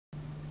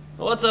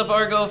What's up,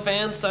 Argo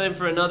fans? Time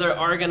for another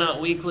Argonaut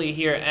Weekly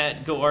here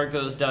at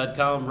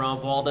GoArgos.com.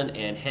 Rob Walden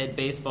and head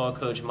baseball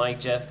coach Mike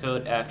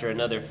Jeffcoat after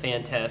another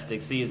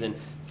fantastic season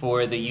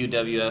for the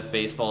UWF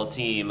baseball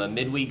team. A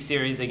midweek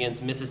series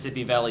against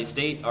Mississippi Valley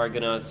State.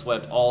 Argonauts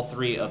swept all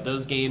three of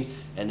those games,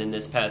 and then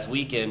this past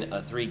weekend,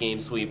 a 3-game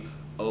sweep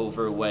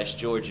over West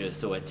Georgia.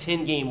 So a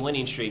 10-game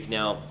winning streak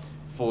now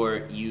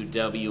for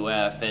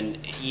UWF. And,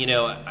 you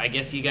know, I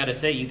guess you got to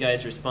say you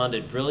guys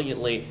responded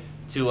brilliantly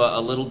to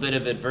a little bit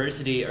of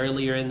adversity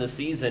earlier in the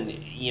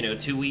season. You know,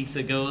 2 weeks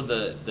ago,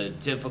 the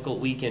difficult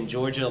week in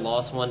Georgia,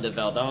 lost 1 to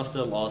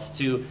Valdosta, lost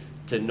 2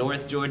 to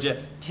North Georgia,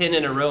 10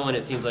 in a row, and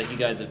it seems like you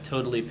guys have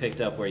totally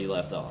picked up where you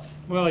left off.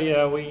 Well,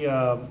 yeah, we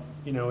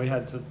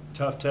had some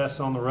tough tests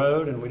on the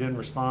road, and we didn't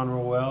respond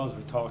real well, as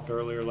we talked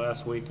earlier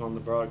last week on the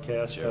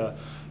broadcast. Sure.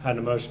 Had an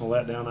emotional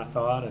letdown, I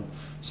thought, and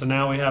so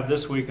now we have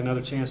this week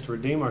another chance to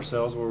redeem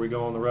ourselves, where we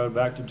go on the road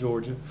back to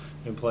Georgia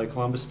and play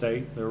Columbus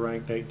State. They're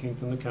ranked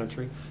 18th in the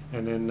country,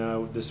 and then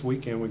this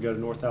weekend we go to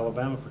North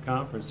Alabama for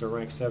conference. They're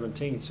ranked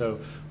 17th, so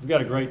we've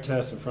got a great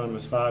test in front of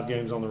us. 5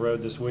 games on the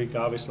road this week.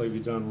 Obviously,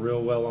 we've done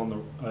real well on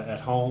the at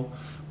home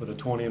with a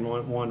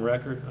 20-1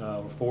 record.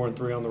 We're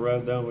 4-3 on the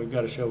road, though, and we've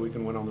got to show we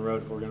can win on the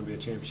road if we're going to be a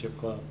championship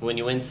club. When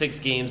you win 6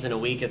 games in a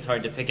week, it's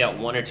hard to pick out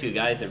 1 or 2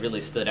 guys that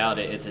really stood out.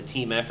 It's a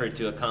team effort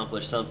to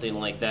accomplish something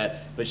like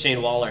that. But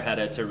Shane Waller had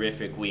a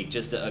terrific week.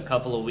 Just a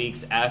couple of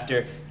weeks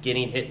after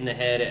getting hit in the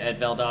head at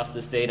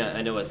Valdosta State,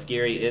 I know a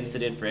scary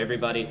incident for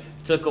everybody.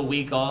 Took a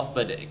week off,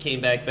 but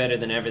came back better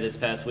than ever this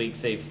past week,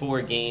 saved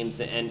 4 games.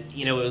 And,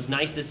 you know, it was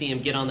nice to see him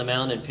get on the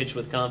mound and pitch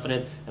with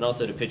confidence, and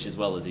also to pitch as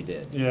well as he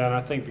did. Yeah, and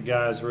I think the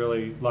guys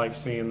really like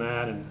seeing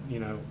that, and, you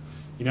know,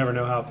 you never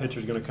know how a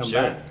pitcher's going to come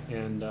Sure. back,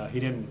 and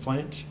he didn't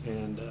flinch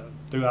and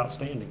threw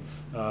outstanding.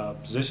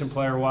 Position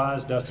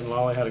player-wise, Dustin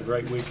Lawley had a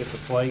great week at the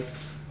plate.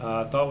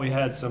 I thought we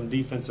had some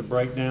defensive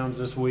breakdowns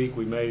this week.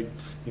 We made,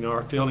 you know,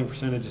 our fielding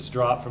percentage has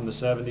dropped from the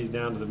 70s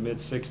down to the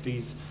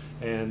mid-60s,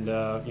 and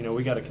you know,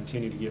 we got to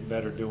continue to get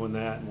better doing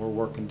that, and we're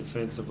working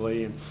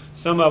defensively. And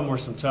some of them were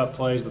some tough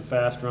plays with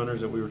fast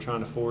runners that we were trying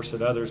to force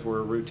it. Others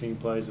were routine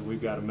plays that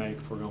we've got to make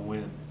if we're going to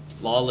win.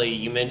 Lawley,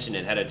 you mentioned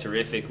it, had a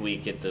terrific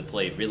week at the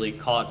plate. Really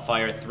caught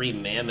fire, 3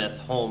 mammoth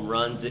home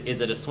runs.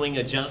 Is it a swing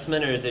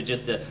adjustment, or is it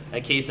just a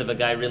case of a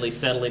guy really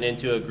settling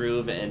into a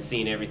groove and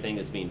seeing everything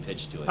that's being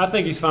pitched to him? I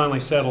think he's finally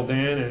settled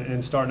in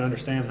and starting to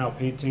understand how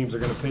teams are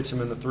going to pitch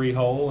him in the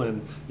 3-hole.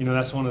 And, you know,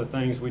 that's one of the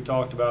things we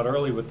talked about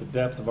early with the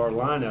depth of our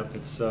lineup.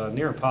 It's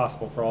near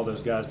impossible for all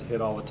those guys to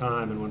hit all the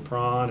time. And when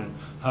Prawn and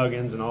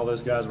Huggins and all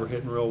those guys were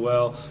hitting real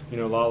well, you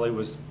know, Lawley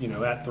was, you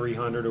know, at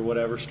 300 or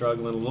whatever,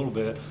 struggling a little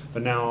bit.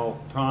 But now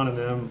Prawn and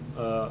them,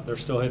 they're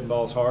still hitting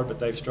balls hard, but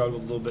they've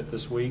struggled a little bit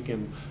this week,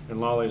 and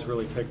Lawley's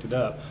really picked it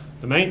up.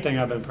 The main thing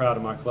I've been proud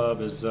of my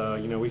club is,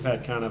 you know, we've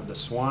had kind of the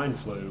swine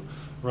flu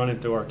running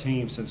through our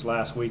team since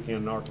last weekend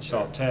in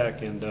Arkansas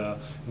Tech, and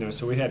you know,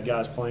 so we had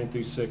guys playing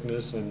through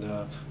sickness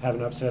and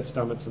having upset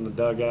stomachs in the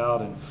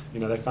dugout, and you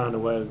know, they find a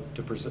way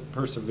to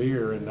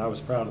persevere, and I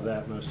was proud of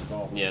that most of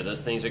all. Yeah,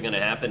 those things are going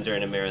to happen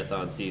during a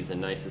marathon season.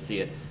 Nice to see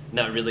it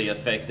not really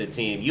affect the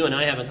team. You and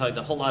I haven't talked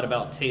a whole lot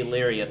about Tay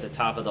Larry at the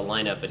top of the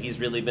lineup, but he's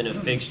really been a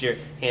fixture,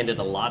 handed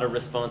a lot of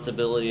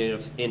responsibility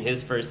in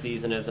his first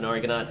season as an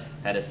Argonaut,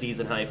 had a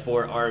season-high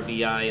 4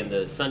 RBI in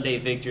the Sunday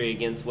victory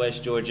against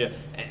West Georgia,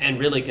 and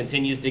really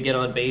continues to get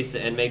on base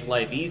and make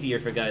life easier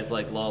for guys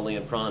like Lawley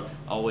and Prawn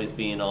always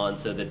being on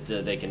so that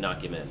they can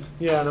knock him in.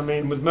 Yeah, and I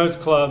mean, with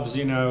most clubs,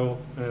 you know,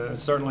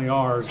 certainly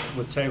ours,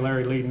 with Tay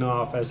Larry leading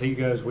off, as he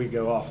goes, we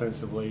go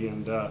offensively,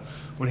 and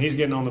when he's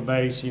getting on the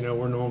base, you know,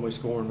 we're normally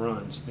scoring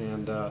runs,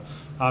 and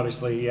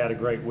obviously he had a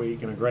great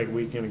week and a great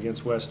weekend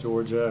against West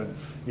Georgia, and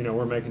you know,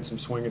 we're making some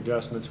swing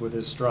adjustments with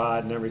his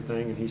stride and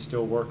everything, and he's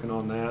still working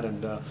on that,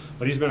 and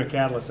but he's been a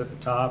catalyst at the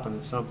top, and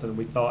it's something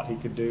we thought he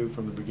could do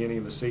from the beginning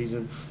of the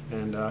season,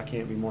 and I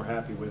can't be more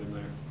happy with him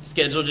there.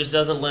 Schedule just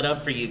doesn't let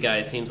up for you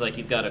guys. Seems like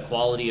you've got a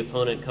quality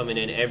opponent coming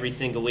in every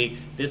single week.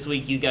 This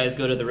week you guys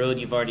go to the road.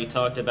 You've already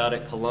talked about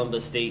it.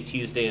 Columbus State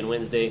Tuesday and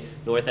Wednesday.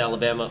 North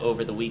Alabama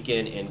over the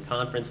weekend in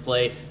conference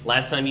play.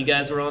 Last time you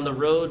guys were on the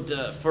road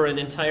for an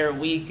entire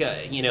week,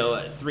 you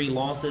know, 3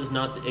 losses,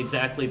 not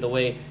exactly the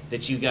way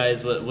that you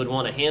guys would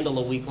want to handle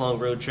a week-long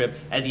road trip.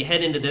 As you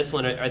head into this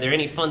one, are there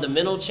any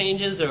fundamental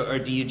changes, or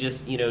do you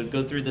just, you know,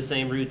 go through the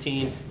same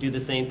routine, do the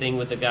same thing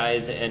with the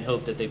guys, and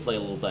hope that they play a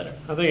little better?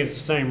 I think it's the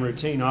same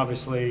routine.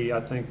 Obviously, I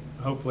think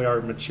hopefully our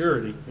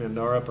maturity and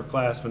our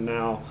upperclassmen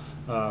now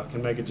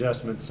can make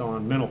adjustments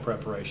on mental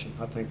preparation.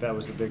 I think that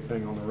was the big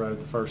thing on the road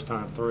the first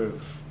time through,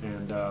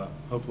 and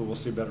hopefully we'll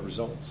see better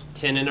results.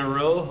 10 in a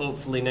row.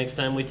 Hopefully next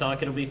time we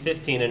talk it'll be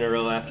 15 in a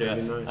row after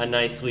a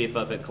nice sweep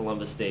up at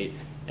Columbus State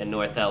and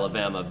North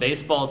Alabama.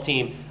 Baseball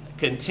team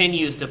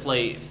continues to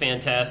play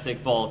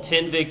fantastic ball.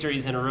 10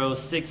 victories in a row,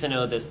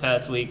 6-0 this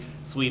past week,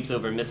 sweeps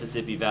over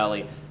Mississippi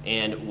Valley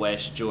and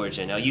West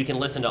Georgia. Now, you can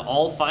listen to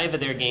all 5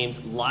 of their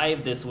games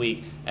live this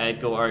week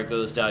at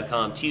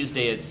GoArgos.com.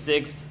 Tuesday at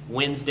 6,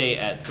 Wednesday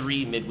at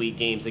 3, midweek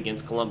games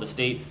against Columbus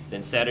State.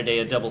 Then Saturday,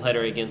 a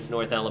doubleheader against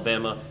North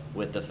Alabama,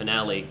 with the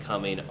finale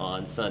coming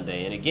on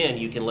Sunday. And again,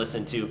 you can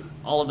listen to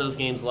all of those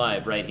games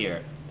live right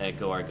here at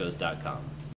GoArgos.com.